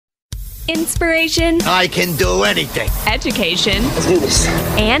Inspiration. I can do anything. Education. Let's do this.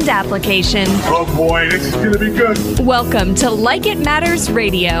 And application. Oh boy, this is going to be good. Welcome to Like It Matters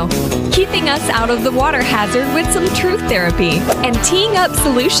Radio, keeping us out of the water hazard with some truth therapy and teeing up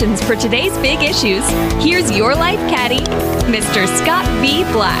solutions for today's big issues. Here's your life caddy, Mr. Scott V.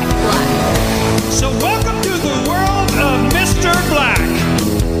 Black. So welcome to the world of Mr. Black.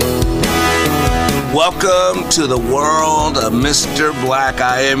 Welcome to the world of Mr. Black.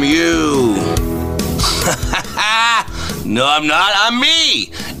 I am you. No, I'm not. I'm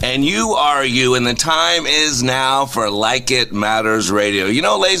me. And you are you. And the time is now for Like It Matters Radio. You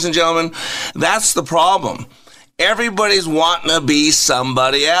know, ladies and gentlemen, that's the problem. Everybody's wanting to be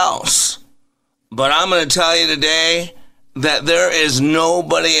somebody else. But I'm going to tell you today that there is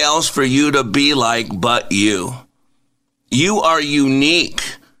nobody else for you to be like but you. You are unique.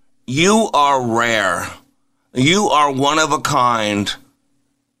 You are rare. You are one of a kind.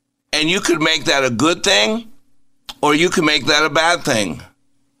 And you could make that a good thing, or you could make that a bad thing.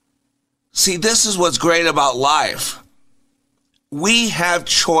 See, this is what's great about life. We have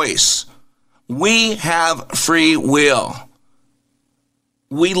choice. We have free will.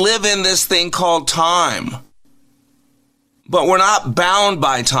 We live in this thing called time. But we're not bound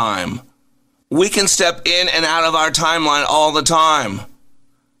by time. We can step in and out of our timeline all the time.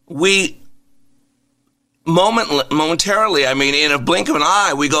 We momentarily, in a blink of an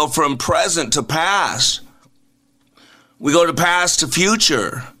eye, we go from present to past. We go to past to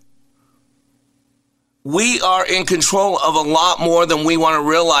future. We are in control of a lot more than we want to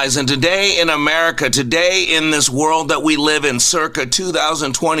realize. And today in America, today in this world that we live in, circa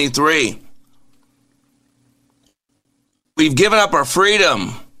 2023, we've given up our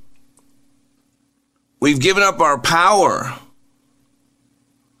freedom. We've given up our power.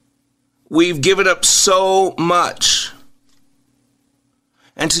 We've given up so much.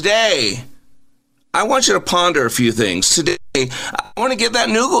 And today, I want you to ponder a few things. Today, I want to get that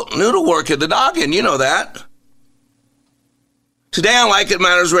noodle work at the noggin. You know that. Today on Like It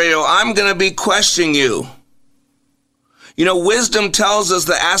Matters Radio, I'm going to be questioning you. You know, wisdom tells us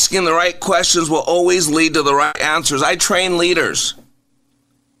that asking the right questions will always lead to the right answers. I train leaders.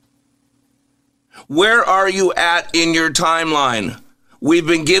 Where are you at in your timeline? We've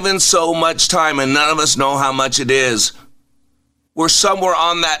been given so much time and none of us know how much it is. We're somewhere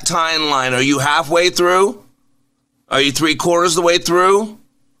on that timeline. Are you halfway through? Are you 3/4 of the way through?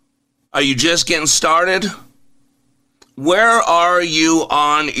 Are you just getting started? Where are you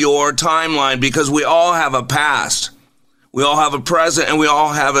on your timeline? Because we all have a past. We all have a present and we all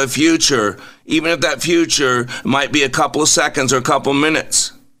have a future. Even if that future might be a couple of seconds or a couple of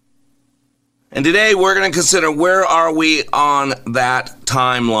minutes. And today we're going to consider, where are we on that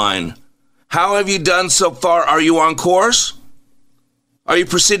timeline? How have you done so far? Are you on course? Are you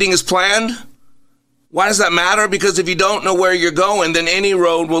proceeding as planned? Why does that matter? Because if you don't know where you're going, then any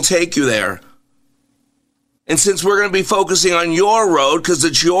road will take you there. And since we're going to be focusing on your road, because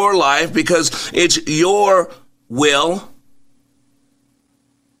it's your life, because it's your will,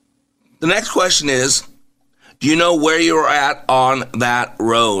 the next question is, do you know where you're at on that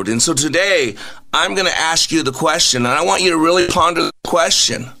road? And so today, I'm going to ask you the question, and I want you to really ponder the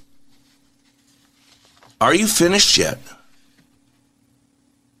question. Are you finished yet?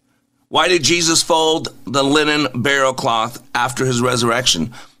 Why did Jesus fold the linen burial cloth after his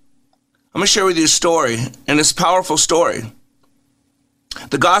resurrection? I'm going to share with you a story, and it's a powerful story.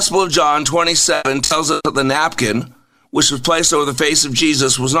 The Gospel of John 27 tells us that the napkin, which was placed over the face of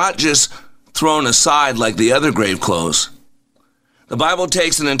Jesus, was not just thrown aside like the other grave clothes. The Bible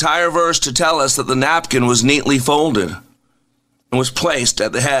takes an entire verse to tell us that the napkin was neatly folded and was placed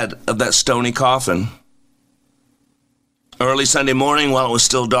at the head of that stony coffin. Early Sunday morning, while it was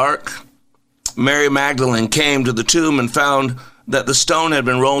still dark, Mary Magdalene came to the tomb and found that the stone had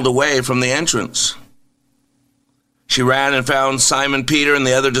been rolled away from the entrance. She ran and found Simon Peter and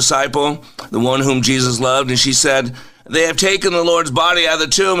the other disciple, the one whom Jesus loved, and she said, "They have taken the Lord's body out of the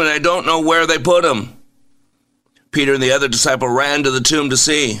tomb, and I don't know where they put him." Peter and the other disciple ran to the tomb to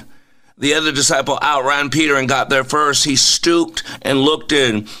see. The other disciple outran Peter and got there first. He stooped and looked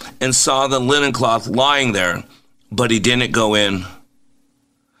in and saw the linen cloth lying there, but he didn't go in.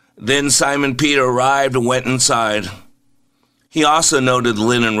 Then Simon Peter arrived and went inside. He also noted the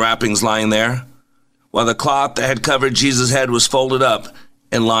linen wrappings lying there, while the cloth that had covered Jesus' head was folded up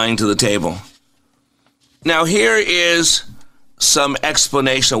and lying to the table. Now here is some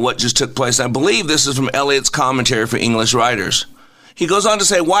explanation of what just took place. I believe this is from Eliot's Commentary for English Writers. He goes on to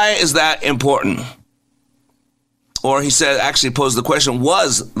say, why is that important? Or he said, actually posed the question,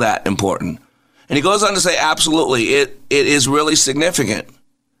 was that important? And he goes on to say, absolutely, it is really significant.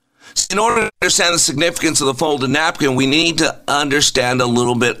 In order to understand the significance of the folded napkin, we need to understand a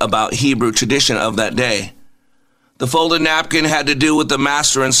little bit about Hebrew tradition of that day. The folded napkin had to do with the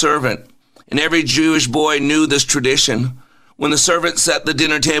master and servant, and every Jewish boy knew this tradition. When the servant set the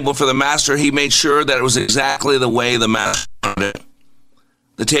dinner table for the master, he made sure that it was exactly the way the master wanted it.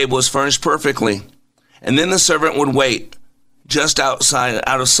 The table was furnished perfectly, and then the servant would wait just out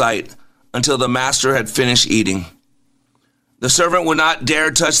of sight until the master had finished eating. The servant would not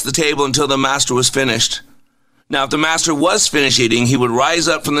dare touch the table until the master was finished. Now, if the master was finished eating, he would rise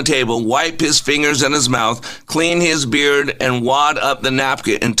up from the table, wipe his fingers and his mouth, clean his beard, and wad up the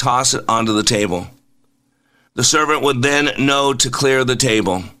napkin and toss it onto the table. The servant would then know to clear the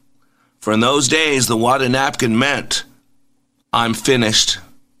table. For in those days, the wadded napkin meant, I'm finished.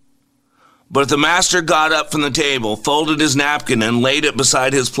 But if the master got up from the table, folded his napkin, and laid it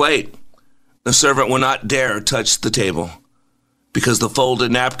beside his plate, the servant would not dare touch the table, because the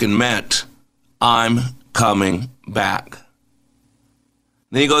folded napkin meant, I'm coming back.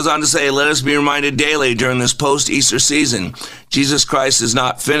 Then he goes on to say, let us be reminded daily during this post-Easter season, Jesus Christ is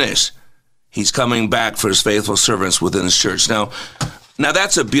not finished. He's coming back for his faithful servants within his church. Now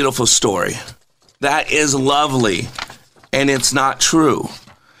that's a beautiful story. That is lovely, and it's not true.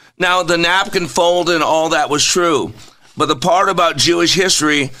 Now, the napkin folded and all that was true, but the part about Jewish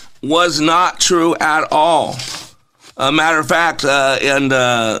history was not true at all. A matter of fact, in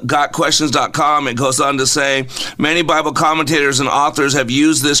GotQuestions.com, it goes on to say, many Bible commentators and authors have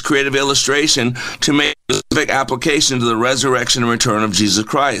used this creative illustration to make a specific application to the resurrection and return of Jesus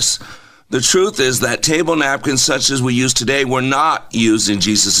Christ. The truth is that table napkins such as we use today were not used in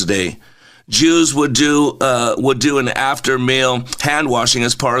Jesus' day. Jews would do an after-meal hand washing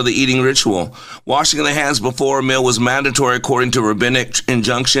as part of the eating ritual. Washing the hands before a meal was mandatory according to rabbinic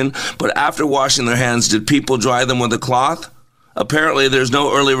injunction, but after washing their hands, did people dry them with a cloth? Apparently, there's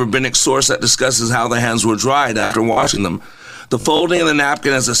no early rabbinic source that discusses how the hands were dried after washing them. The folding of the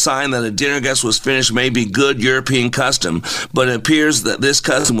napkin as a sign that a dinner guest was finished may be good European custom, but it appears that this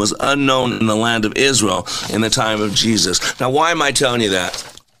custom was unknown in the land of Israel in the time of Jesus. Now, why am I telling you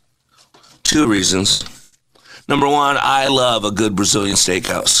that? Two reasons. Number one, I love a good Brazilian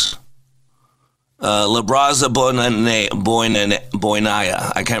steakhouse. La Brasa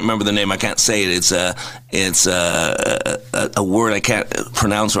Boinaia. I can't remember the name. I can't say it. It's a word I can't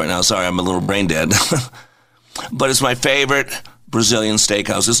pronounce right now. Sorry, I'm a little brain dead. But it's my favorite Brazilian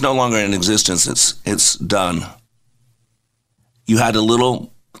steakhouse. It's no longer in existence. It's done. You had a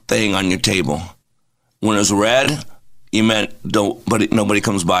little thing on your table. When it was red, you meant nobody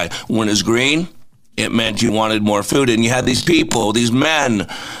comes by. When it's green, it meant you wanted more food. And you had these people, these men,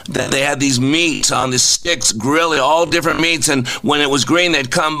 that they had these meats on these sticks, grilling all different meats. And when it was green,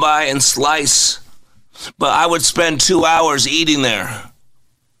 they'd come by and slice. But I would spend 2 hours eating there.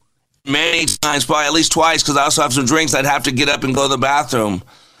 Many times, probably at least twice, because I also have some drinks. I'd have to get up and go to the bathroom.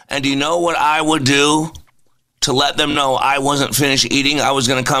 And do you know what I would do to let them know I wasn't finished eating? I was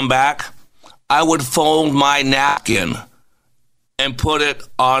going to come back. I would fold my napkin and put it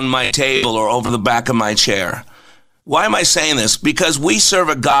on my table or over the back of my chair. Why am I saying this? Because we serve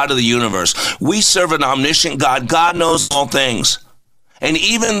a God of the universe. We serve an omniscient God. God knows all things. And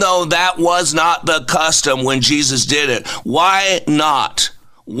even though that was not the custom when Jesus did it, why not?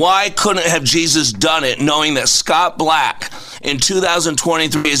 Why couldn't have Jesus done it knowing that Scott Black in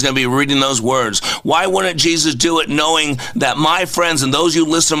 2023 is going to be reading those words? Why wouldn't Jesus do it knowing that my friends and those who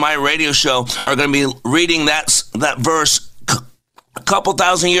listen to my radio show are going to be reading that verse a couple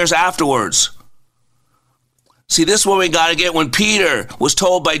thousand years afterwards? See, this is what we got to get. When Peter was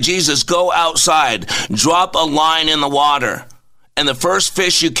told by Jesus, go outside, drop a line in the water, and the first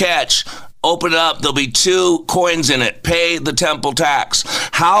fish you catch, open it up, there'll be 2 coins in it. Pay the temple tax.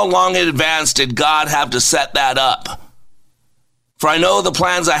 How long in advance did God have to set that up? For I know the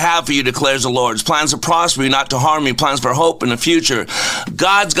plans I have for you, declares the Lord. It's plans to prosper you, not to harm you, plans for hope in the future.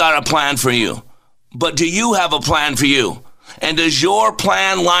 God's got a plan for you. But do you have a plan for you? And does your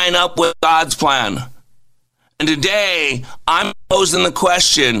plan line up with God's plan? And today, I'm posing the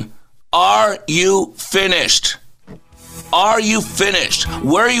question, are you finished? Are you finished?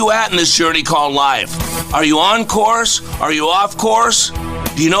 Where are you at in this journey called life? Are you on course? Are you off course?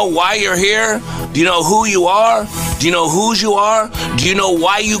 Do you know why you're here? Do you know who you are? Do you know whose you are? Do you know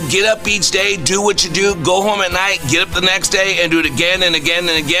why you get up each day, do what you do, go home at night, get up the next day, and do it again and again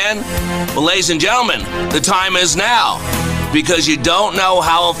and again? Well, ladies and gentlemen, the time is now, because you don't know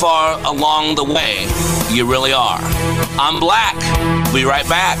how far along the way you really are. I'm Black. Be right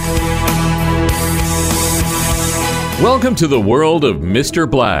back. Welcome to the world of Mr.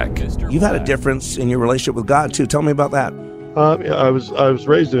 Black. You've had a difference in your relationship with God, too. Tell me about that. I was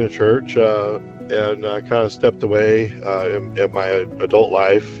raised in a church, and I kind of stepped away in my adult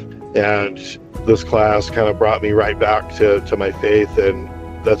life, and this class kind of brought me right back to my faith, and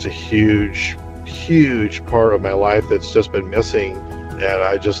that's a huge part of my life that's just been missing. And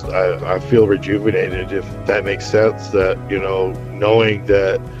I feel rejuvenated, if that makes sense, that, knowing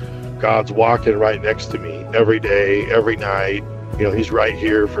that God's walking right next to me every day, every night. He's right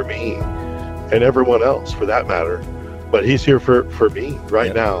here for me and everyone else for that matter. But he's here for me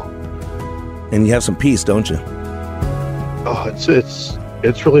right now. And you have some peace, don't you? Oh,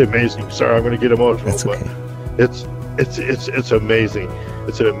 it's really amazing. Sorry, I'm going to get emotional. That's okay. But it's amazing.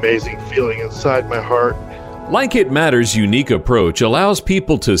 It's an amazing feeling inside my heart. Like It Matters' unique approach allows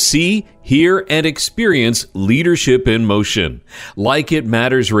people to see, hear, and experience leadership in motion. Like It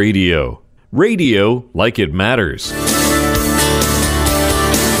Matters Radio. Radio like it matters.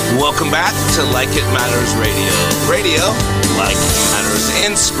 Welcome back to Like It Matters Radio. Radio like it matters.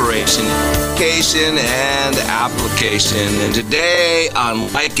 Inspiration, education, and application. And today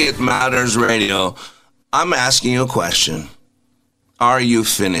on Like It Matters Radio, I'm asking you a question. Are you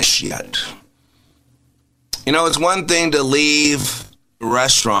finished yet? It's one thing to leave a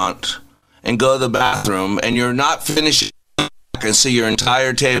restaurant and go to the bathroom and you're not finished and see your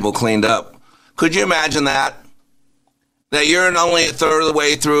entire table cleaned up. Could you imagine that? That you're only a third of the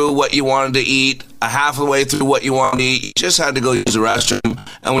way through what you wanted to eat, a half of the way through what you wanted to eat. You just had to go use the restroom.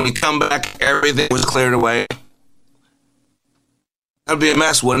 And when you come back, everything was cleared away. That would be a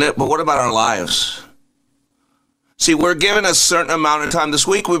mess, wouldn't it? But what about our lives? See, we're given a certain amount of time. This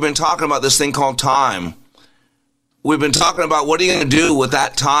week we've been talking about this thing called time. We've been talking about what are you going to do with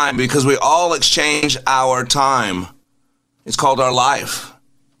that time, because we all exchange our time. It's called our life.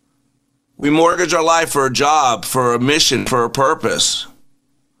 We mortgage our life for a job, for a mission, for a purpose.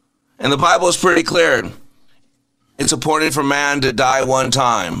 And the Bible is pretty clear. It's appointed for man to die one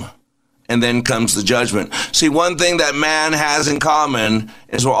time, and then comes the judgment. See, one thing that man has in common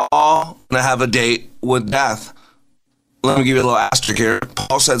is we're all going to have a date with death. Let me give you a little asterisk here.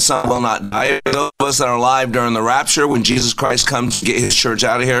 Paul said some will not die. Those of us that are alive during the rapture, when Jesus Christ comes to get his church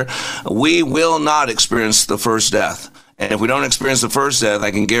out of here, we will not experience the first death. And if we don't experience the first death,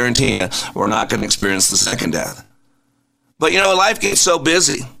 I can guarantee you we're not going to experience the second death. But life gets so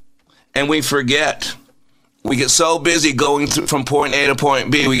busy, and we forget. We get so busy going from point A to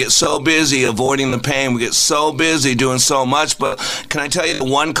point B. We get so busy avoiding the pain. We get so busy doing so much. But can I tell you the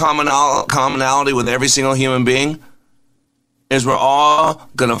one commonality with every single human being? Is we're all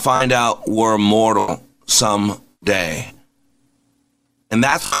going to find out we're mortal someday. And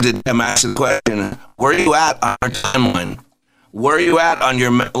that's why I'm asking the question, where are you at on your timeline? Where are you at on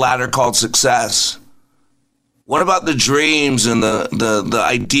your ladder called success? What about the dreams and the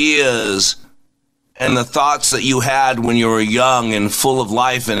ideas and the thoughts that you had when you were young and full of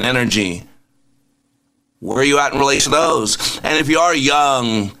life and energy? Where are you at in relation to those? And if you are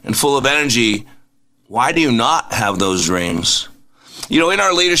young and full of energy, why do you not have those dreams? In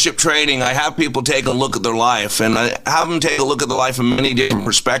our leadership training, I have people take a look at their life, and I have them take a look at their life from many different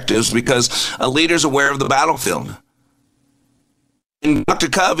perspectives, because a leader's aware of the battlefield. And Dr.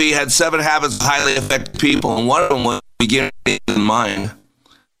 Covey had 7 habits of highly effective people, and one of them was beginning in mind.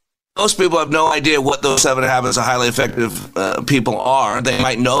 Most people have no idea what those 7 habits of highly effective people are. They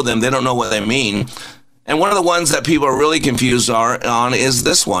might know them. They don't know what they mean. And one of the ones that people are really confused on is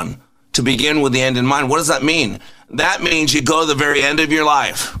this one. To begin with the end in mind. What does that mean? That means you go to the very end of your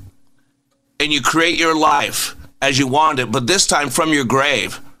life and you create your life as you want it, but this time from your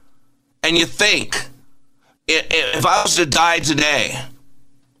grave. And you think, if I was to die today,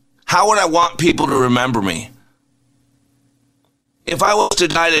 how would I want people to remember me? If I was to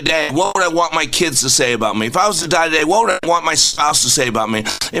die today, what would I want my kids to say about me? If I was to die today, what would I want my spouse to say about me?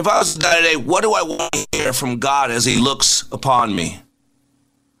 If I was to die today, what do I want to hear from God as he looks upon me?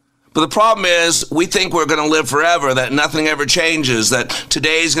 But the problem is, we think we're going to live forever, that nothing ever changes, that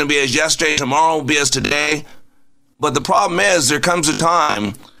today is going to be as yesterday, tomorrow will be as today. But the problem is, there comes a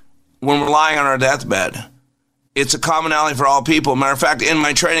time when we're lying on our deathbed. It's a commonality for all people. Matter of fact, in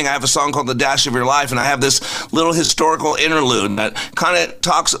my training, I have a song called The Dash of Your Life, and I have this little historical interlude that kind of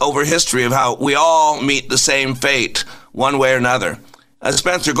talks over history of how we all meet the same fate, one way or another.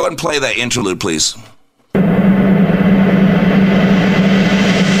 Spencer, go ahead and play that interlude, please.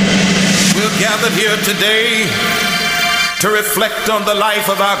 Gathered here today to reflect on the life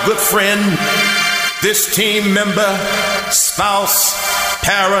of our good friend, this team member, spouse,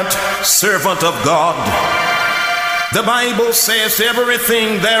 parent, servant of God. The Bible says to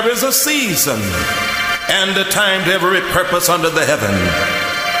everything there is a season and a time to every purpose under the heaven,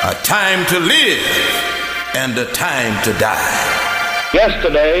 a time to live and a time to die.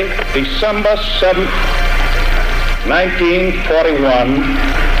 Yesterday, December 7th, 1941,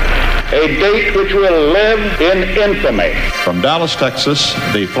 a date which will live in infamy. From Dallas, Texas,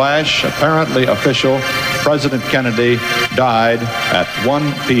 the flash, apparently official, President Kennedy died at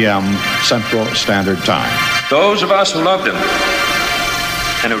 1 p.m. Central Standard Time. Those of us who loved him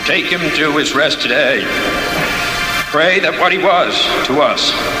and who take him to his rest today pray that what he was to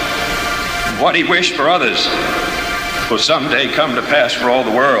us, what he wished for others, will someday come to pass for all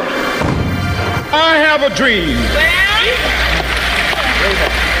the world. I have a dream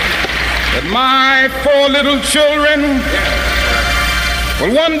that my 4 little children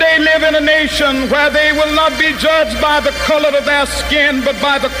will one day live in a nation where they will not be judged by the color of their skin, but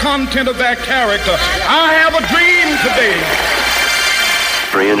by the content of their character. I have a dream today.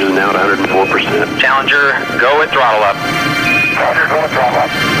 3 engines now at 104%. Challenger, go at throttle up. Roger, go at throttle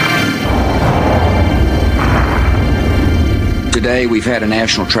up. Today we've had a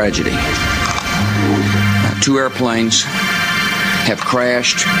national tragedy. 2 airplanes have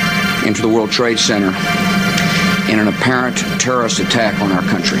crashed into the World Trade Center in an apparent terrorist attack on our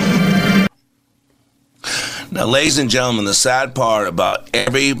country. Now, ladies and gentlemen, the sad part about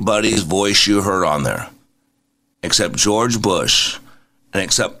everybody's voice you heard on there, except George Bush, and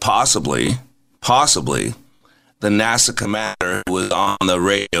except possibly, the NASA commander who was on the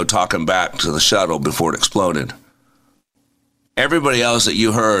radio talking back to the shuttle before it exploded. Everybody else that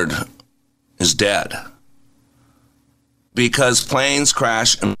you heard is dead. Because planes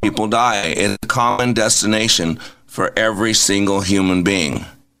crash and people die. It's a common destination for every single human being.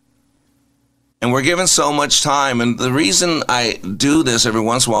 And we're given so much time. And the reason I do this every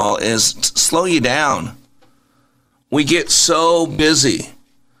once in a while is to slow you down. We get so busy.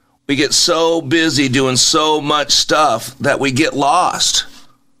 We get so busy doing so much stuff that we get lost.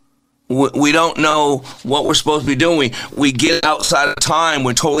 We don't know what we're supposed to be doing. We get outside of time.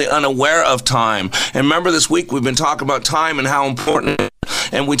 We're totally unaware of time. And remember, this week we've been talking about time and how important it is.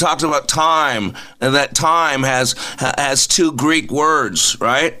 And we talked about time, and that time has 2 Greek words,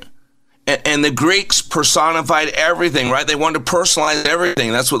 right? And the Greeks personified everything, right? They wanted to personalize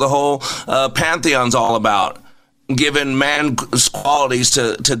everything. That's what the whole pantheon's all about, giving man's qualities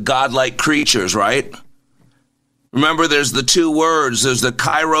to godlike creatures, right? Remember, there's the 2 words. There's the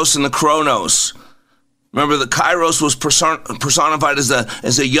kairos and the chronos. Remember, the kairos was personified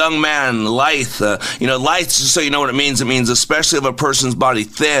as a young man, lithe. Lithe, just so you know what it means especially of a person's body,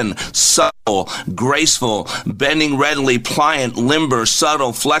 thin, supple, graceful, bending readily, pliant, limber,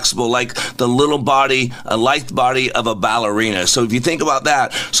 subtle, flexible, like the little body, a lithe body of a ballerina. So if you think about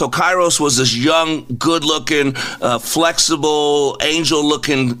that, so kairos was this young, good-looking, flexible,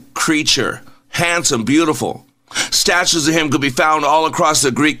 angel-looking creature, handsome, beautiful. Statues of him could be found all across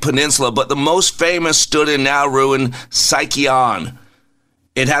the Greek peninsula, but the most famous stood in now ruined Sicyon.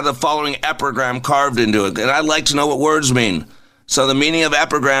 It had the following epigram carved into it, and I'd like to know what words mean. So the meaning of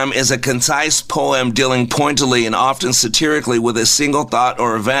epigram is a concise poem dealing pointedly and often satirically with a single thought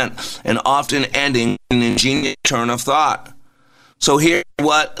or event, and often ending in an ingenious turn of thought. So here's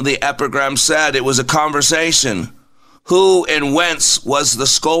what the epigram said. It was a conversation. Who and whence was the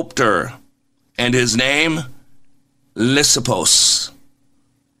sculptor? And his name? Lysippos.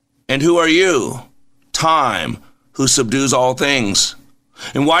 And who are you? Time, who subdues all things.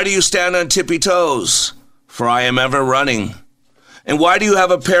 And why do you stand on tippy toes? For I am ever running. And why do you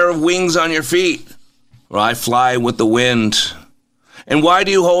have a pair of wings on your feet? For I fly with the wind. And why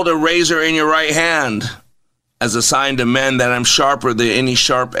do you hold a razor in your right hand? As a sign to men that I'm sharper than any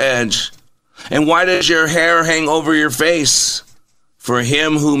sharp edge. And why does your hair hang over your face? For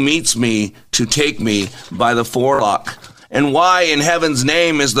him who meets me to take me by the forelock. And why in heaven's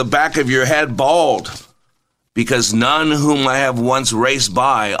name is the back of your head bald? Because none whom I have once raced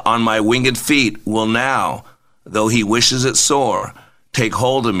by on my winged feet will now, though he wishes it sore, take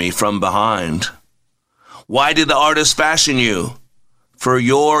hold of me from behind. Why did the artist fashion you? For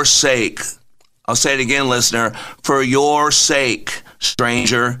your sake. I'll say it again, listener. For your sake,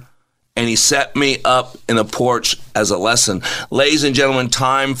 stranger. And he set me up in the porch as a lesson. Ladies and gentlemen,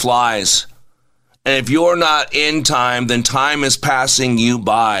 time flies. And if you're not in time, then time is passing you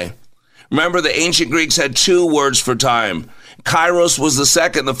by. Remember, the ancient Greeks had 2 words for time. Kairos was the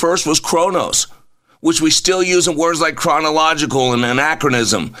second. The first was chronos, which we still use in words like chronological and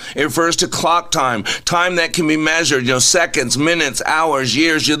anachronism. It refers to clock time, time that can be measured, seconds, minutes, hours,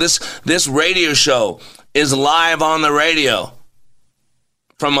 years. This radio show is live on the radio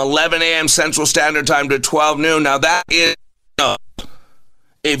from 11 a.m. Central Standard Time to 12 noon. Now that is,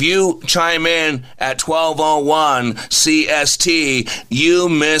 if you chime in at 12:01 CST, you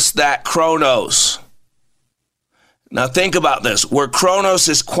miss that chronos. Now think about this. Where chronos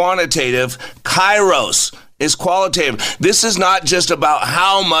is quantitative, kairos is qualitative. This is not just about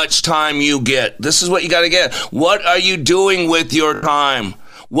how much time you get. This is what you got to get. What are you doing with your time?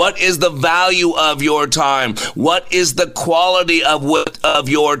 What is the value of your time? What is the quality of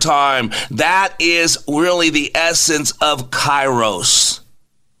your time? That is really the essence of kairos.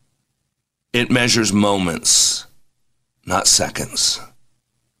 It measures moments, not seconds.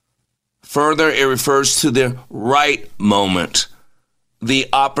 Further, it refers to the right moment, the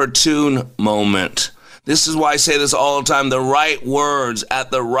opportune moment. This is why I say this all the time. The right words at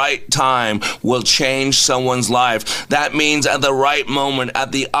the right time will change someone's life. That means at the right moment,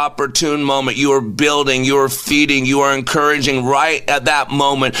 at the opportune moment, you are building, you are feeding, you are encouraging right at that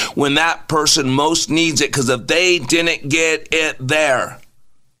moment when that person most needs it. Because if they didn't get it there,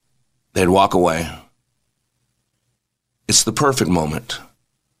 they'd walk away. It's the perfect moment.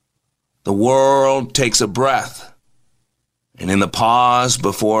 The world takes a breath, and in the pause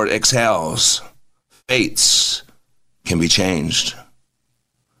before it exhales, fates can be changed.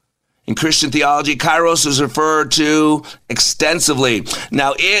 In Christian theology, kairos is referred to extensively.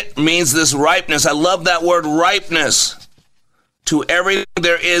 Now, it means this ripeness. I love that word, ripeness. To everything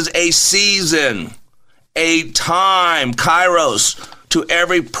there is a season, a time, kairos. To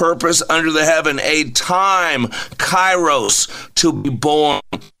every purpose under the heaven, a time, kairos, to be born.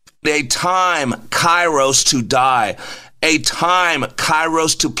 A time, kairos, to die. A time,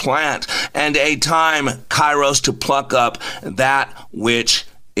 kairos, to plant. And a time, kairos, to pluck up that which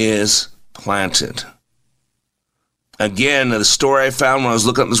is planted. Again, the story I found when I was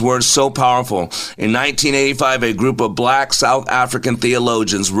looking up this word is so powerful. In 1985, a group of black South African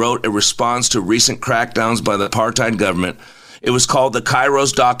theologians wrote a response to recent crackdowns by the apartheid government. It was called the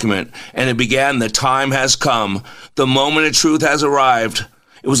Kairos Document, and it began, "The time has come. The moment of truth has arrived."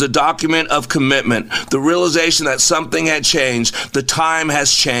 It was a document of commitment, the realization that something had changed. The time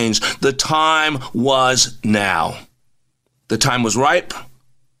has changed. The time was now. The time was ripe.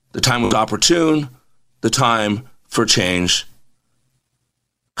 The time was opportune. The time for change.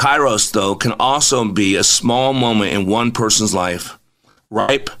 Kairos, though, can also be a small moment in one person's life.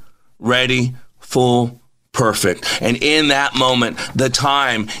 Ripe, ready, full, perfect. And in that moment, the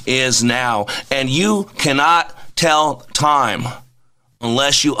time is now. And you cannot tell time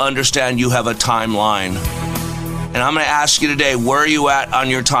unless you understand you have a timeline. And I'm going to ask you today, where are you at on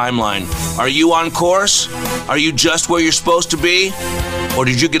your timeline? Are you on course? Are you just where you're supposed to be? Or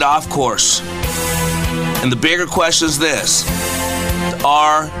did you get off course? And the bigger question is this: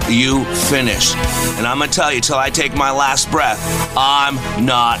 are you finished? And I'm going to tell you, till I take my last breath, I'm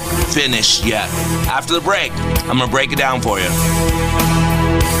not finished yet. After the break, I'm going to break it down for you.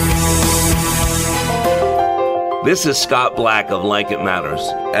 This is Scott Black of Like It Matters.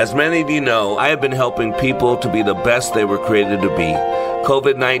 As many of you know, I have been helping people to be the best they were created to be.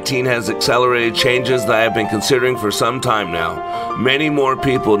 COVID-19 has accelerated changes that I have been considering for some time now. Many more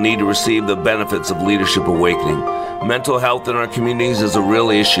people need to receive the benefits of Leadership Awakening. Mental health in our communities is a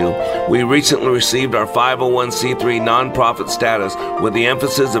real issue. We recently received our 501c3 nonprofit status with the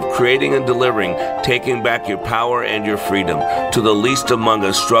emphasis of creating and delivering, taking back your power and your freedom to the least among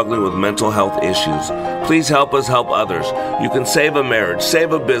us struggling with mental health issues. Please help us help others. You can save a marriage,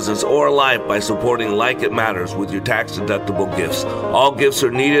 save a business, or a life by supporting Like It Matters with your tax-deductible gifts. All gifts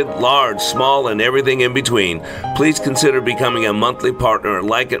are needed, large, small, and everything in between. Please consider becoming a monthly partner at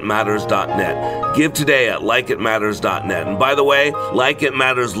likeitmatters.net. Give today at likeitmatters.net. And by the way, Like It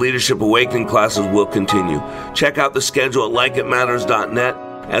Matters Leadership Awakening classes will continue. Check out the schedule at likeitmatters.net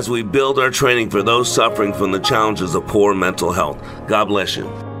as we build our training for those suffering from the challenges of poor mental health. God bless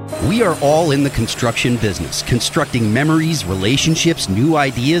you. We are all in the construction business, constructing memories, relationships, new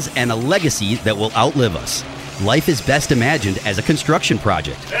ideas, and a legacy that will outlive us. Life is best imagined as a construction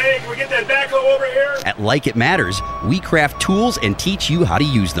project. Hey, can we get that backhoe over here? At Like It Matters, we craft tools and teach you how to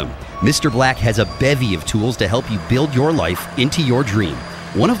use them. Mr. Black has a bevy of tools to help you build your life into your dream.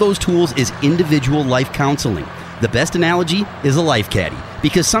 One of those tools is individual life counseling. The best analogy is a life caddy,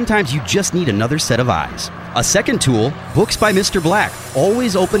 because sometimes you just need another set of eyes. A second tool, Books by Mr. Black,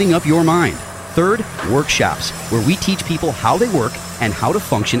 always opening up your mind. Third, workshops, where we teach people how they work and how to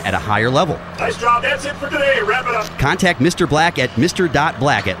function at a higher level. Nice job. That's it for today. Wrap it up. Contact Mr. Black at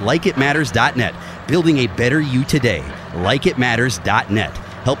mr.black@likeitmatters.net. Building a better you today. Likeitmatters.net.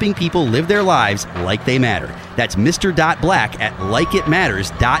 Helping people live their lives like they matter. That's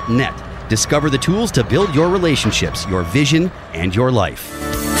mr.black@likeitmatters.net. Discover the tools to build your relationships, your vision, and your life.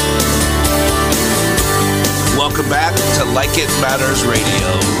 Welcome back to Like It Matters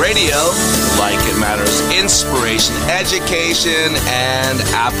Radio. Radio, like it matters, inspiration, education, and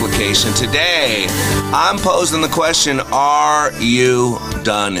application. Today, I'm posing the question, are you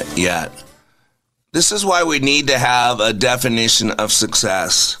done yet? This is why we need to have a definition of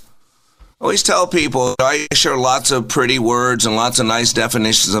success. I always tell people, I share lots of pretty words and lots of nice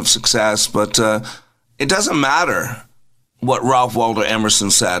definitions of success, but it doesn't matter what Ralph Waldo Emerson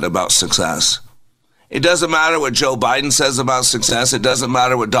said about success. It doesn't matter what Joe Biden says about success. It doesn't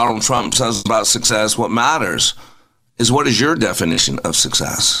matter what Donald Trump says about success. What matters is, what is your definition of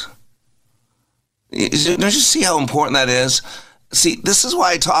success? Don't you see how important that is? See, this is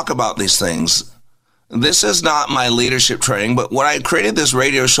why I talk about these things. This is not my leadership training, but what I created this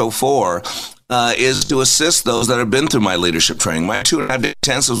radio show for is to assist those that have been through my leadership training. My 2.5 day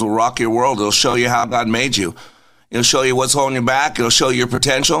intensives will rock your world. It'll show you how God made you. It'll show you what's holding you back. It'll show you your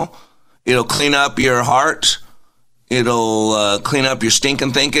potential. It'll clean up your heart. It'll clean up your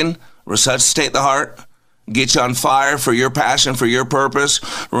stinking thinking, resuscitate the heart, get you on fire for your passion, for your purpose,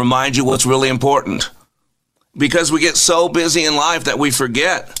 remind you what's really important. Because we get so busy in life that we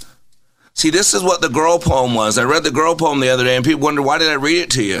forget. See, this is what the girl poem was. I read the girl poem the other day, and people wonder, why did I read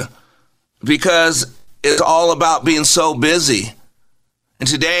it to you? Because it's all about being so busy. And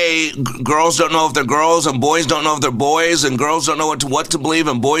today, girls don't know if they're girls, and boys don't know if they're boys, and girls don't know what to believe,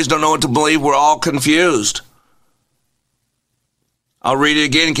 and boys don't know what to believe. We're all confused. I'll read it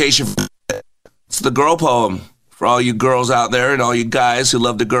again in case you forget. It's the girl poem for all you girls out there and all you guys who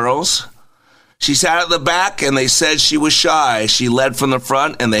love the girls. She sat at the back, and they said she was shy. She led from the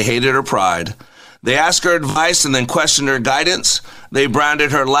front, and they hated her pride. They asked her advice and then questioned her guidance. They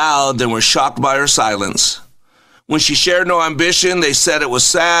branded her loud, then were shocked by her silence. When she shared no ambition, they said it was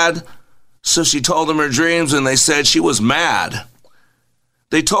sad. So she told them her dreams, and they said she was mad.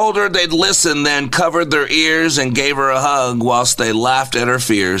 They told her they'd listen, then covered their ears and gave her a hug whilst they laughed at her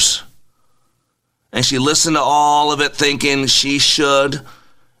fears. And she listened to all of it, thinking she should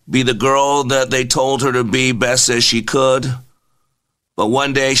be the girl that they told her to be best as she could. But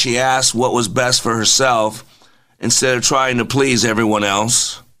one day she asked what was best for herself instead of trying to please everyone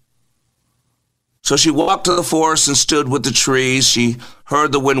else. So she walked to the forest and stood with the trees. She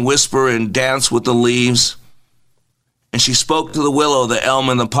heard the wind whisper and dance with the leaves. And she spoke to the willow, the elm,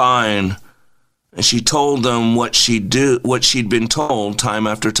 and the pine. And she told them what she'd been told time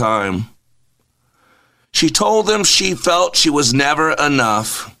after time. She told them she felt she was never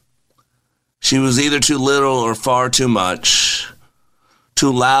enough. She was either too little or far too much,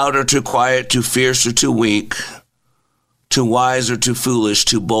 too loud or too quiet, too fierce or too weak, too wise or too foolish,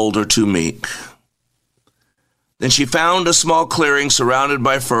 too bold or too meek. Then she found a small clearing surrounded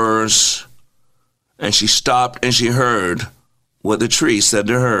by firs, and she stopped and she heard what the tree said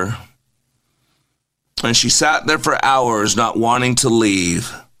to her. And she sat there for hours, not wanting to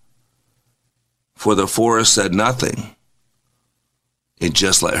leave, for the forest said nothing. It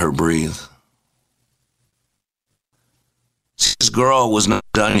just let her breathe. This girl was not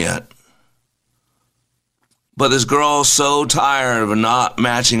done yet. But this girl is so tired of not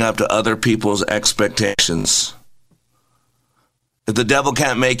matching up to other people's expectations. If the devil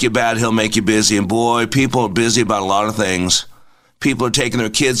can't make you bad, he'll make you busy. And boy, people are busy about a lot of things. People are taking their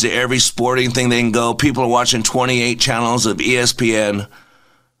kids to every sporting thing they can go. People are watching 28 channels of ESPN.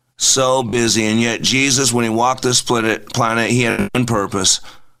 So busy. And yet Jesus, when he walked this planet, he had one purpose: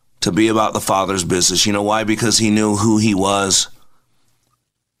 to be about the Father's business. You know why? Because he knew who he was.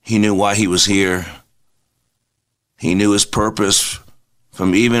 He knew why he was here. He knew his purpose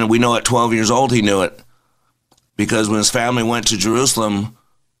from even, we know at 12 years old he knew it. Because when his family went to Jerusalem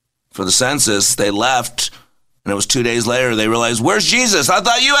for the census, they left, and it was 2 days later, they realized, where's Jesus? I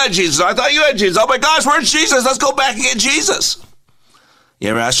thought you had Jesus. I thought you had Jesus. Oh my gosh, where's Jesus? Let's go back and get Jesus. You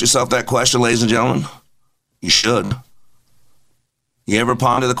ever ask yourself that question, ladies and gentlemen? You should. You ever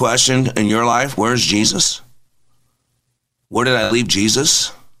ponder the question in your life, where's Jesus? Where did I leave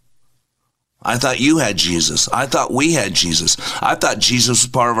Jesus? I thought you had Jesus. I thought we had Jesus. I thought Jesus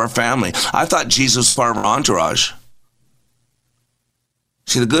was part of our family. I thought Jesus was part of our entourage.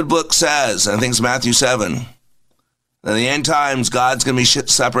 See, the good book says, I think it's Matthew 7, that in the end times, God's going to be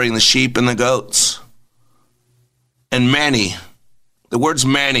separating the sheep and the goats. And many, the word's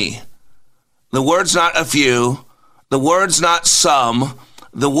many, the word's not a few, the word's not some,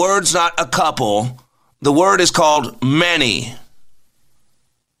 the word's not a couple, the word is called many.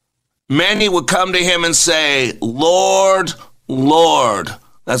 Many would come to him and say, Lord, Lord.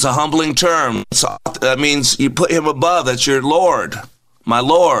 That's a humbling term. That means you put him above. That's your Lord, my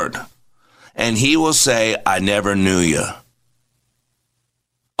Lord. And he will say, I never knew you.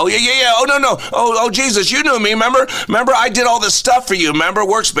 Oh, yeah. Oh, no. Oh, Jesus, you knew me. Remember, I did all this stuff for you. Remember,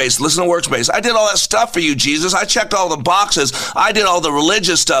 Workspace. Listen to Workspace. I did all that stuff for you, Jesus. I checked all the boxes. I did all the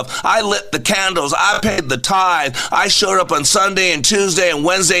religious stuff. I lit the candles. I paid the tithe. I showed up on Sunday and Tuesday and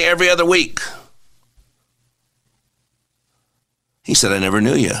Wednesday every other week. He said, I never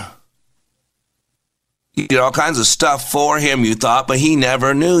knew you. You did all kinds of stuff for him, you thought, but he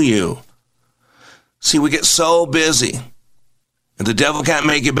never knew you. See, we get so busy. If the devil can't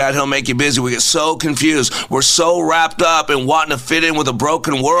make you bad, he'll make you busy. We get so confused. We're so wrapped up in wanting to fit in with a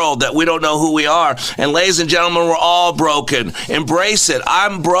broken world that we don't know who we are. And ladies and gentlemen, we're all broken. Embrace it.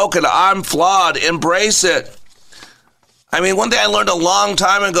 I'm broken. I'm flawed. Embrace it. I mean, one thing I learned a long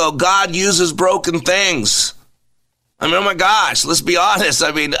time ago, God uses broken things. I mean, oh my gosh, let's be honest.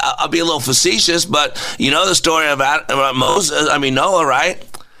 I mean, I'll be a little facetious, but you know the story about Noah, right?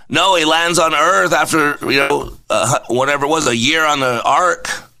 No, he lands on earth after, whatever it was, a year on the ark.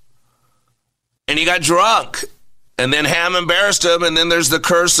 And he got drunk. And then Ham embarrassed him, and then there's the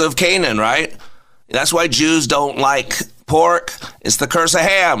curse of Canaan, right? That's why Jews don't like pork. It's the curse of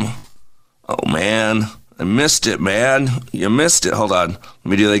Ham. Oh, man. I missed it, man. You missed it. Hold on. Let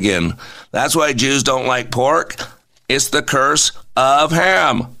me do that again. That's why Jews don't like pork. It's the curse of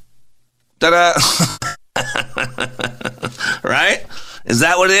Ham. Ta-da! Right? Is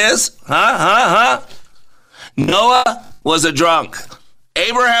that what it is? Huh? Noah was a drunk.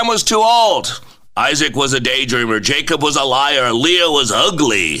 Abraham was too old. Isaac was a daydreamer. Jacob was a liar. Leah was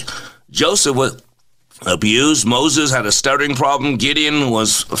ugly. Joseph was abused. Moses had a stuttering problem. Gideon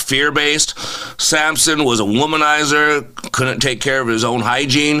was fear-based. Samson was a womanizer. Couldn't take care of his own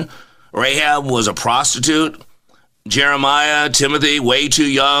hygiene. Rahab was a prostitute. Jeremiah, Timothy, way too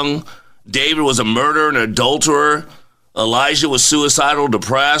young. David was a murderer and adulterer. Elijah was suicidal,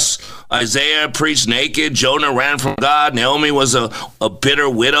 depressed. Isaiah preached naked. Jonah ran from God. Naomi was a bitter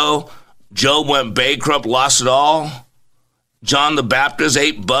widow. Job went bankrupt, lost it all. John the Baptist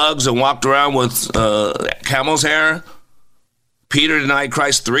ate bugs and walked around with camel's hair. Peter denied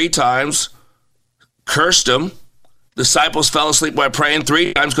Christ 3 times, cursed him. Disciples fell asleep while praying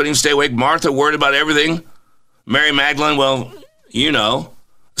 3 times, couldn't even stay awake. Martha worried about everything. Mary Magdalene, well, you know.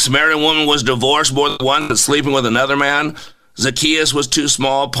 Samaritan woman was divorced more than once, but sleeping with another man. Zacchaeus was too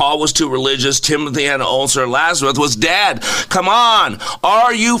small. Paul was too religious. Timothy had an ulcer. Lazarus was dead. Come on.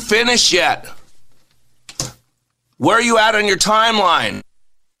 Are you finished yet? Where are you at on your timeline?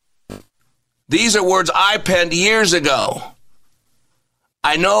 These are words I penned years ago.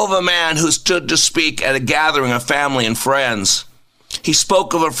 I know of a man who stood to speak at a gathering of family and friends. He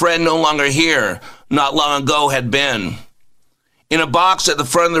spoke of a friend no longer here, not long ago had been. In a box at the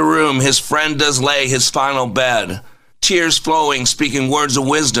front of the room, his friend does lay his final bed, tears flowing, speaking words of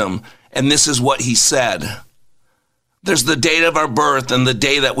wisdom, and this is what he said. There's the date of our birth and the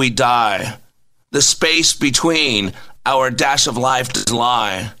day that we die. The space between our dash of life does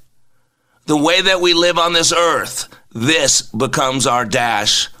lie. The way that we live on this earth, this becomes our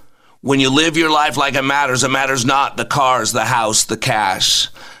dash. When you live your life like it matters not the cars, the house, the cash.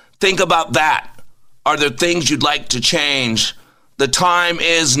 Think about that. Are there things you'd like to change? The time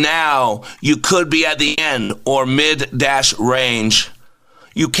is now. You could be at the end or mid-dash range.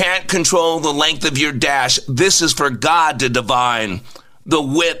 You can't control the length of your dash. This is for God to divine. The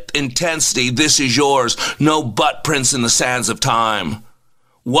width, intensity, this is yours. No butt prints in the sands of time.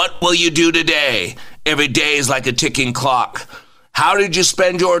 What will you do today? Every day is like a ticking clock. How did you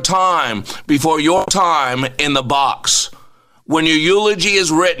spend your time before your time in the box? When your eulogy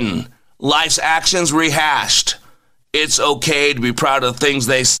is written, life's actions rehashed, it's okay to be proud of things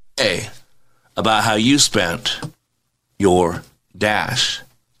they say about how you spent your dash.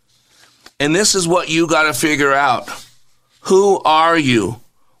 And this is what you got to figure out. Who are you?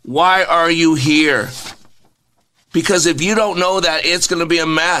 Why are you here? Because if you don't know that, it's going to be a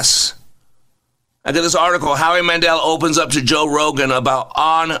mess. I got this article, Howie Mandel opens up to Joe Rogan about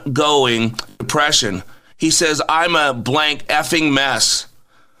ongoing depression. He says, I'm a blank effing mess.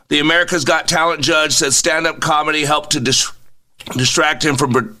 The America's Got Talent judge said stand-up comedy helped to distract him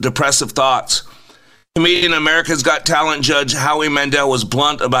from depressive thoughts. Comedian America's Got Talent judge Howie Mandel was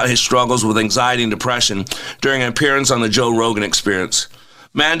blunt about his struggles with anxiety and depression during an appearance on the Joe Rogan Experience.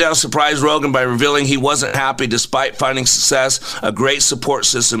 Mandel surprised Rogan by revealing he wasn't happy despite finding success, a great support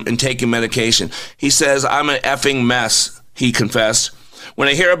system, and taking medication. He says, I'm an effing mess, he confessed. When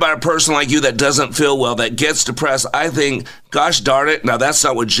I hear about a person like you that doesn't feel well, that gets depressed, I think, gosh darn it, now that's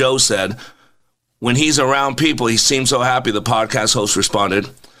not what Joe said. When he's around people, he seems so happy, the podcast host responded.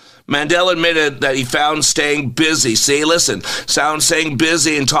 Mandel admitted that he found staying busy. See, listen, staying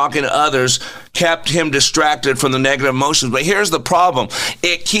busy and talking to others kept him distracted from the negative emotions. But here's the problem.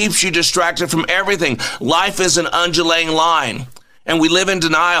 It keeps you distracted from everything. Life is an undulating line, and we live in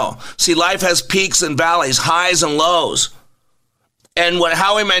denial. See, life has peaks and valleys, highs and lows. And what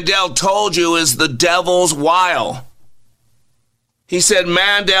Howie Mandel told you is the devil's wile. He said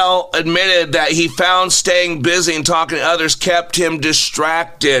Mandel admitted that he found staying busy and talking to others kept him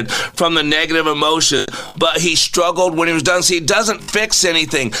distracted from the negative emotion, but he struggled when he was done. See, it doesn't fix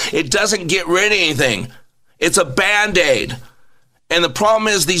anything. It doesn't get rid of anything. It's a Band-Aid. And the problem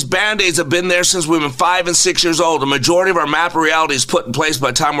is these Band-Aids have been there since we've been 5 and 6 years old. The majority of our map of reality is put in place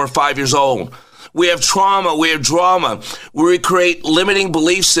by the time we're 5 years old. We have trauma, we have drama, we create limiting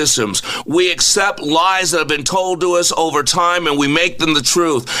belief systems. We accept lies that have been told to us over time and we make them the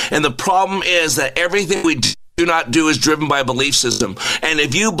truth. And the problem is that everything we do not do is driven by a belief system. And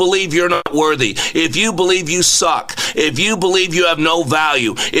if you believe you're not worthy, if you believe you suck, if you believe you have no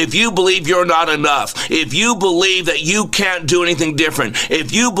value, if you believe you're not enough, if you believe that you can't do anything different,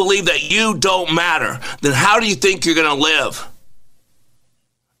 if you believe that you don't matter, then how do you think you're going to live?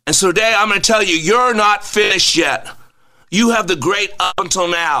 And so today I'm going to tell you, you're not finished yet. You have the great up until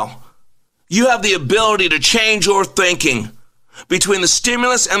now. You have the ability to change your thinking. Between the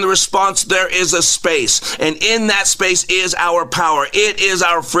stimulus and the response, there is a space. And in that space is our power. It is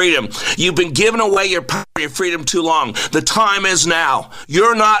our freedom. You've been giving away your power, your freedom too long. The time is now.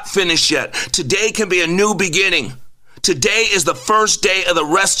 You're not finished yet. Today can be a new beginning. Today is the first day of the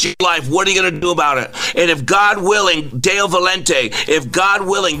rest of your life. What are you going to do about it? And if God willing, Deo Valente, if God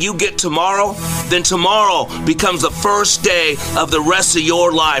willing, you get tomorrow, then tomorrow becomes the first day of the rest of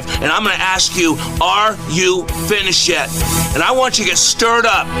your life. And I'm going to ask you, are you finished yet? And I want you to get stirred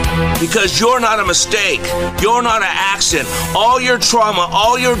up because you're not a mistake. You're not an accident. All your trauma,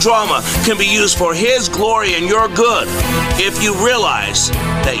 all your drama can be used for His glory and your good if you realize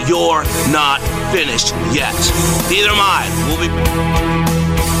that you're not finished yet. Neither am I. We'll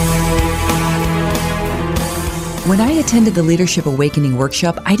be... When I attended the Leadership Awakening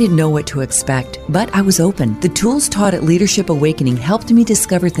workshop, I didn't know what to expect, but I was open. The tools taught at Leadership Awakening helped me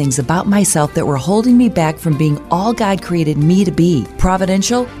discover things about myself that were holding me back from being all God created me to be.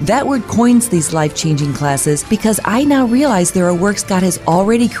 Providential? That word coins these life-changing classes because I now realize there are works God has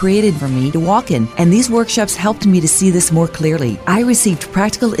already created for me to walk in, and these workshops helped me to see this more clearly. I received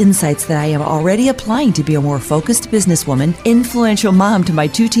practical insights that I am already applying to be a more focused businesswoman, influential mom to my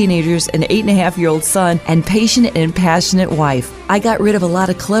 2 teenagers, an 8.5-year-old son, and patient and passionate wife. I got rid of a lot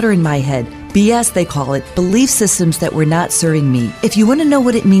of clutter in my head. BS, they call it, belief systems that were not serving me. If you want to know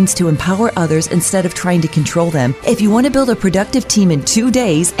what it means to empower others instead of trying to control them, if you want to build a productive team in 2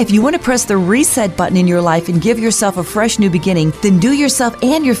 days, if you want to press the reset button in your life and give yourself a fresh new beginning, then do yourself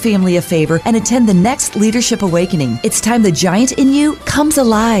and your family a favor and attend the next Leadership Awakening. It's time the giant in you comes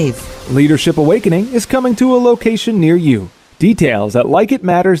alive. Leadership Awakening is coming to a location near you. Details at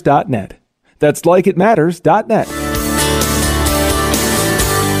likeitmatters.net. That's likeitmatters.net.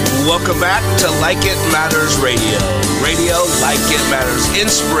 Welcome back to Like It Matters Radio. Radio Like It Matters.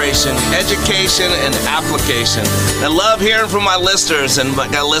 Inspiration, education, and application. I love hearing from my listeners, and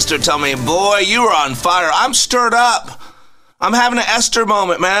I got a listener tell me, boy, you are on fire. I'm stirred up. I'm having an Esther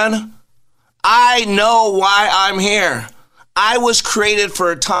moment, man. I know why I'm here. I was created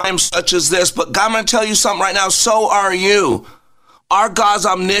for a time such as this, but God, I'm going to tell you something right now. So are you. Our God's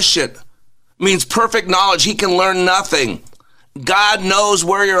omniscient. Means perfect knowledge. He can learn nothing. God knows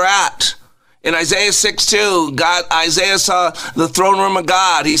where you're at. In Isaiah 6:2, Isaiah saw the throne room of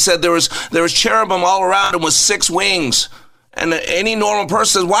God. He said there was cherubim all around him with 6 wings. And any normal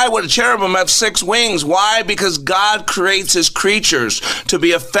person says, why would a cherubim have 6 wings? Why? Because God creates his creatures to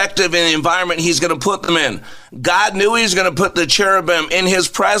be effective in the environment he's going to put them in. God knew he was going to put the cherubim in his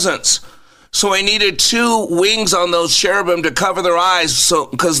presence. So he needed 2 wings on those cherubim to cover their eyes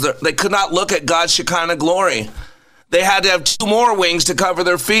because they could not look at God's Shekinah glory. They had to have 2 more wings to cover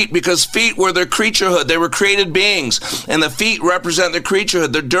their feet because feet were their creaturehood. They were created beings, and the feet represent their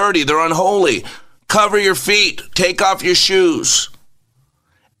creaturehood. They're dirty. They're unholy. Cover your feet. Take off your shoes.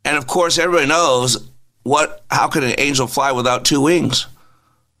 And, of course, everybody knows how can an angel fly without 2 wings?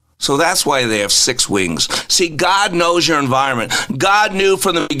 So that's why they have 6 wings. See, God knows your environment. God knew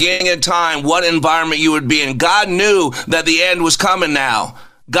from the beginning of time what environment you would be in. God knew that the end was coming now.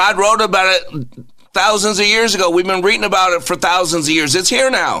 God wrote about it thousands of years ago. We've been reading about it for thousands of years. It's here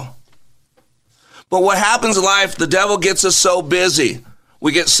now. But what happens in life, the devil gets us so busy.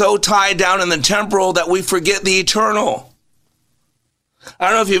 We get so tied down in the temporal that we forget the eternal. I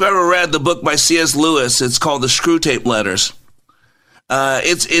don't know if you've ever read the book by C.S. Lewis. It's called The Screwtape Letters.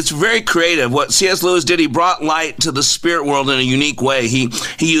 It's very creative. What C.S. Lewis did, he brought light to the spirit world in a unique way. He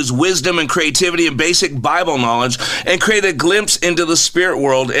used wisdom and creativity and basic Bible knowledge and created a glimpse into the spirit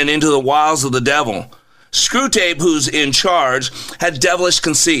world and into the wiles of the devil. Screwtape, who's in charge, had devilish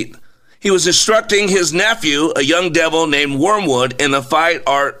conceit. He was instructing his nephew, a young devil named Wormwood, in the fight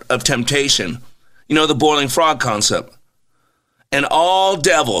art of temptation. You know, the boiling frog concept. And all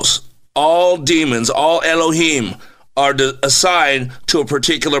devils, all demons, all Elohim are assigned to a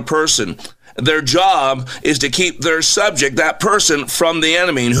particular person. Their job is to keep their subject, that person, from the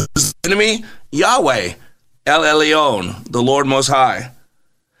enemy. And who's the enemy? Yahweh, El Elyon, the Lord Most High.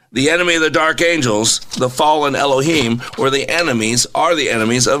 The enemy of the dark angels, the fallen Elohim, are the enemies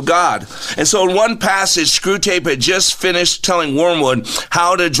of God. And so in one passage, Screwtape had just finished telling Wormwood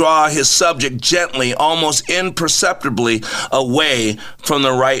how to draw his subject gently, almost imperceptibly, away from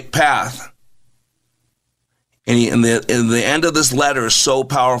the right path. And the end of this letter is so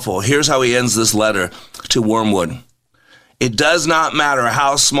powerful. Here's how he ends this letter to Wormwood. It does not matter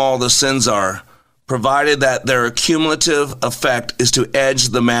how small the sins are, provided that their cumulative effect is to edge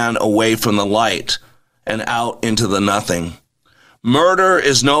the man away from the light and out into the nothing. Murder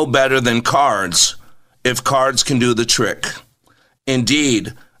is no better than cards, if cards can do the trick.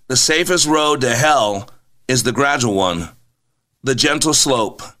 Indeed, the safest road to hell is the gradual one, the gentle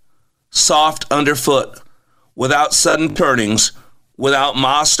slope, soft underfoot, without sudden turnings, without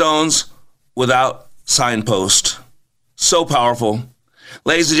milestones, without signpost. So powerful.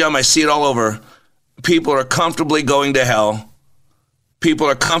 Ladies and gentlemen, I see it all over. People are comfortably going to hell. People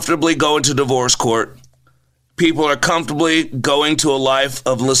are comfortably going to divorce court. People are comfortably going to a life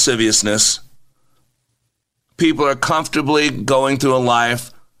of lasciviousness. People are comfortably going through a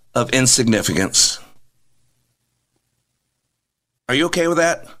life of insignificance. Are you okay with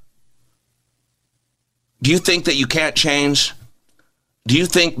that? Do you think that you can't change? Do you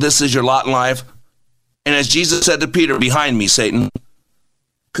think this is your lot in life? And as Jesus said to Peter, behind me, Satan.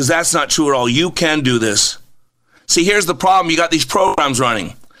 Because that's not true at all. You can do this. See, here's the problem. You got these programs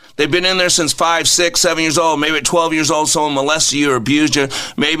running. They've been in there since 5, 6, 7 years old. Maybe at 12 years old, someone molested you or abused you.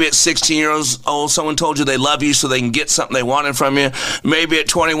 Maybe at 16 years old, someone told you they love you so they can get something they wanted from you. Maybe at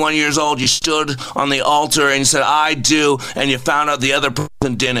 21 years old, you stood on the altar and you said, I do, and you found out the other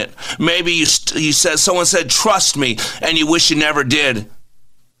person didn't. Maybe you said, someone said, trust me, and you wish you never did.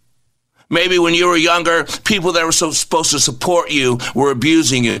 Maybe when you were younger, people that were supposed to support you were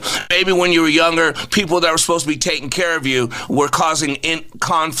abusing you. Maybe when you were younger, people that were supposed to be taking care of you were causing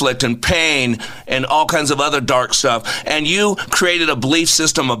conflict and pain and all kinds of other dark stuff. And you created a belief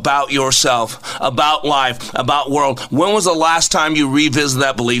system about yourself, about life, about world. When was the last time you revisited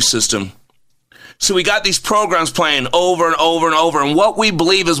that belief system? So we got these programs playing over and over and over, and what we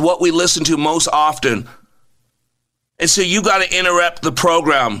believe is what we listen to most often. And so you got to interrupt the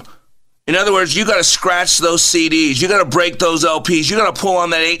program. In other words, you got to scratch those CDs. You got to break those LPs. You got to pull on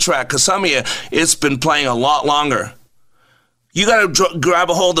that 8-track because some of you, it's been playing a lot longer. You got to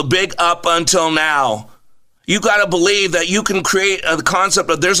grab a hold of the big Up Until Now. You got to believe that you can create the concept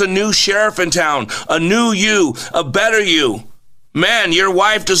of there's a new sheriff in town, a new you, a better you. Man, your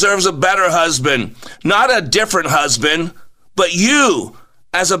wife deserves a better husband, not a different husband, but you.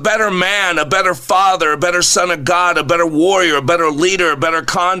 As a better man, a better father, a better son of God, a better warrior, a better leader, a better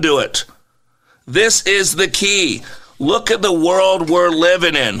conduit. This is the key. Look at the world we're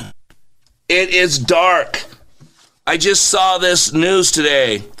living in. It is dark. I just saw this news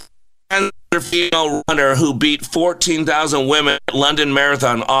today. A female runner who beat 14,000 women at London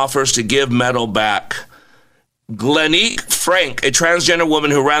Marathon offers to give medal back. Glenique Frank, a transgender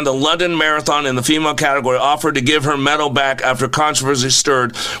woman who ran the London Marathon in the female category, offered to give her medal back after controversy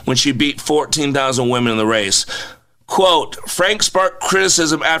stirred when she beat 14,000 women in the race. Quote, Frank sparked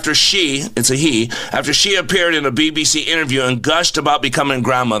criticism after she appeared in a BBC interview and gushed about becoming a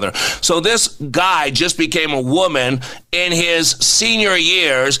grandmother. So this guy just became a woman in his senior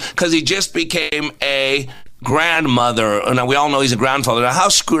years because he just became a grandmother. Now, we all know he's a grandfather. Now, how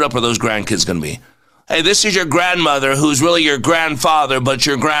screwed up are those grandkids going to be? Hey, this is your grandmother who's really your grandfather, but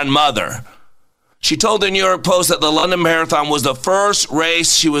your grandmother. She told the New York Post that the London Marathon was the first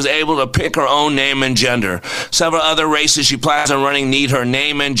race she was able to pick her own name and gender. Several other races she plans on running need her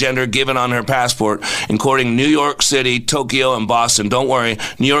name and gender given on her passport, including New York City, Tokyo, and Boston. Don't worry,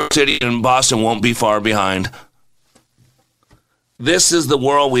 New York City and Boston won't be far behind. This is the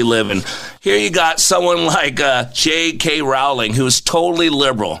world we live in. Here you got someone like J.K. Rowling, who's totally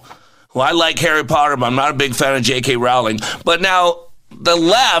liberal. Well, I like Harry Potter, but I'm not a big fan of J.K. Rowling. But now the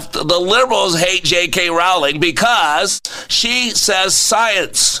left, the liberals hate J.K. Rowling because she says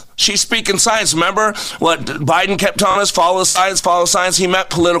science. She's speaking science. Remember what Biden kept telling us? Follow science, follow science. He meant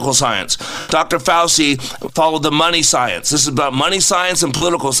political science. Dr. Fauci followed the money science. This is about money science and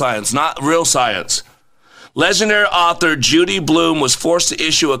political science, not real science. Legendary author Judy Blume was forced to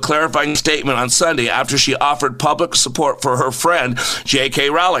issue a clarifying statement on Sunday after she offered public support for her friend, J.K.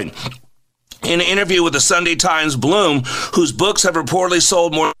 Rowling. In an interview with the Sunday Times, Blume, whose books have reportedly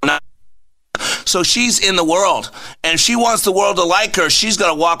sold more than... So she's in the world, and if she wants the world to like her, she's got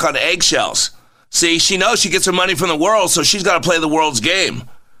to walk on eggshells. See, she knows she gets her money from the world, so she's got to play the world's game.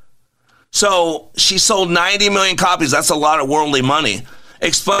 So she sold 90 million copies. That's a lot of worldly money.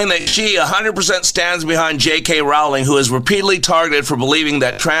 Explaining that she 100% stands behind J.K. Rowling, who is repeatedly targeted for believing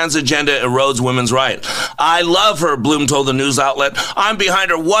that trans agenda erodes women's rights. I love her, Blume told the news outlet. I'm behind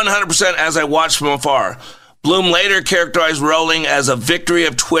her 100% as I watch from afar. Blume later characterized Rowling as a victory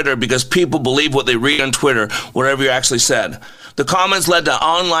of Twitter because people believe what they read on Twitter, whatever you actually said. The comments led to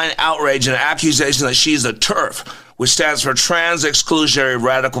online outrage and accusation that she's a TERF, which stands for Trans Exclusionary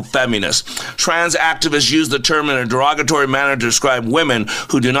Radical Feminist. Trans activists use the term in a derogatory manner to describe women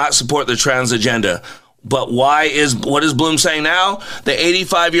who do not support the trans agenda. But what is Blume saying now? The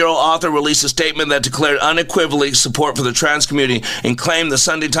 85-year-old author released a statement that declared unequivocally support for the trans community and claimed the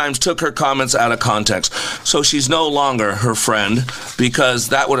Sunday Times took her comments out of context. So she's no longer her friend because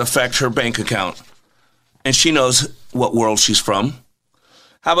that would affect her bank account. And she knows what world she's from.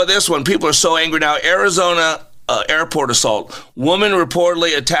 How about this one? People are so angry now. Arizona airport assault. Woman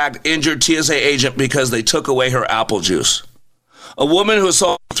reportedly attacked injured TSA agent because they took away her apple juice. A woman who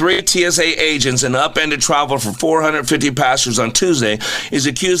assaulted 3 TSA agents and upended travel for 450 passengers on Tuesday is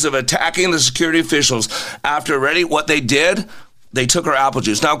accused of attacking the security officials after what they did? They took her apple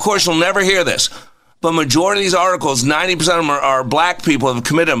juice. Now, of course, you'll never hear this, but majority of these articles, 90% of them are black people who have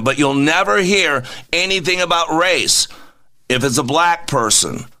committed them, but you'll never hear anything about race if it's a black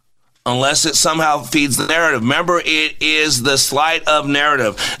person, unless it somehow feeds the narrative. Remember, it is the sleight of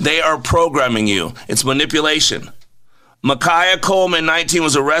narrative. They are programming you. It's manipulation. Micaiah Coleman, 19,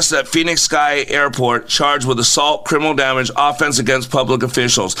 was arrested at Phoenix Sky Airport, charged with assault, criminal damage, offense against public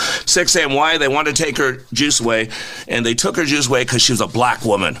officials. 6 a.m. Why? They wanted to take her juice away, and they took her juice away because she was a black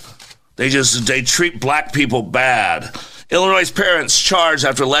woman. They treat black people bad. Illinois' parents charged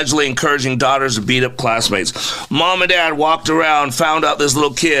after allegedly encouraging daughters to beat up classmates. Mom and dad walked around, found out this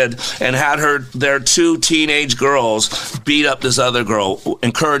little kid, and had their 2 teenage girls beat up this other girl,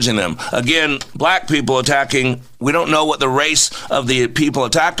 encouraging them. Again, black people attacking. We don't know what the race of the people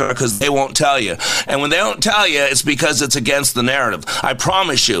attacked are because they won't tell you. And when they don't tell you, it's because it's against the narrative. I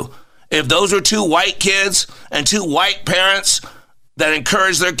promise you, if those were 2 white kids and 2 white parents that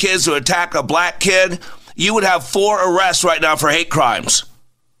encouraged their kids to attack a black kid, you would have 4 arrests right now for hate crimes.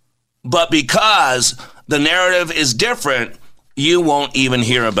 But because the narrative is different, you won't even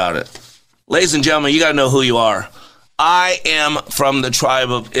hear about it. Ladies and gentlemen, you got to know who you are. I am from the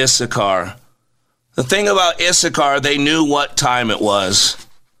tribe of Issachar. The thing about Issachar, they knew what time it was.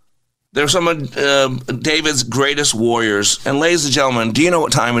 They're some of David's greatest warriors. And ladies and gentlemen, do you know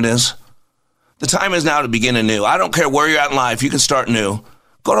what time it is? The time is now to begin anew. I don't care where you're at in life. You can start new.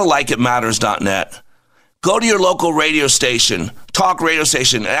 Go to likeitmatters.net. Go to your local radio station, talk radio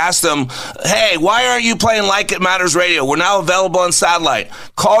station, and ask them, hey, why aren't you playing Like It Matters Radio? We're now available on satellite.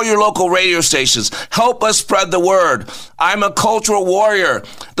 Call your local radio stations. Help us spread the word. I'm a cultural warrior.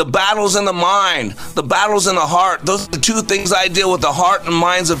 The battle's in the mind. The battle's in the heart. Those are the 2 things I deal with, the heart and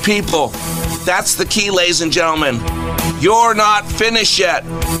minds of people. That's the key, ladies and gentlemen. You're not finished yet,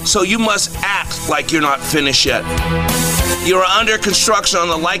 so you must act like you're not finished yet. You are under construction on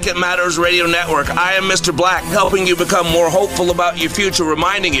the Like It Matters Radio Network. I am Mr. Black, helping you become more hopeful about your future,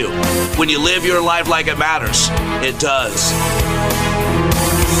 reminding you, when you live your life like it matters, it does.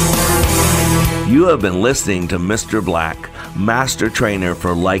 You have been listening to Mr. Black, Master Trainer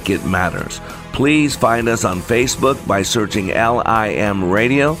for Like It Matters. Please find us on Facebook by searching LIM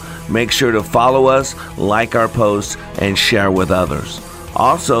Radio. Make sure to follow us, like our posts, and share with others.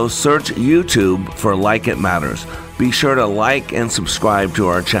 Also, search YouTube for Like It Matters. Be sure to like and subscribe to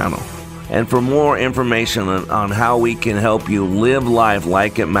our channel. And for more information on how we can help you live life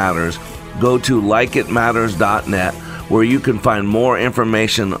like it matters, go to likeitmatters.net, where you can find more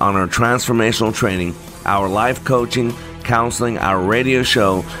information on our transformational training, our life coaching, counseling, our radio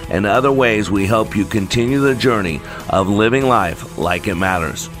show, and other ways we help you continue the journey of living life like it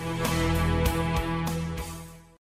matters.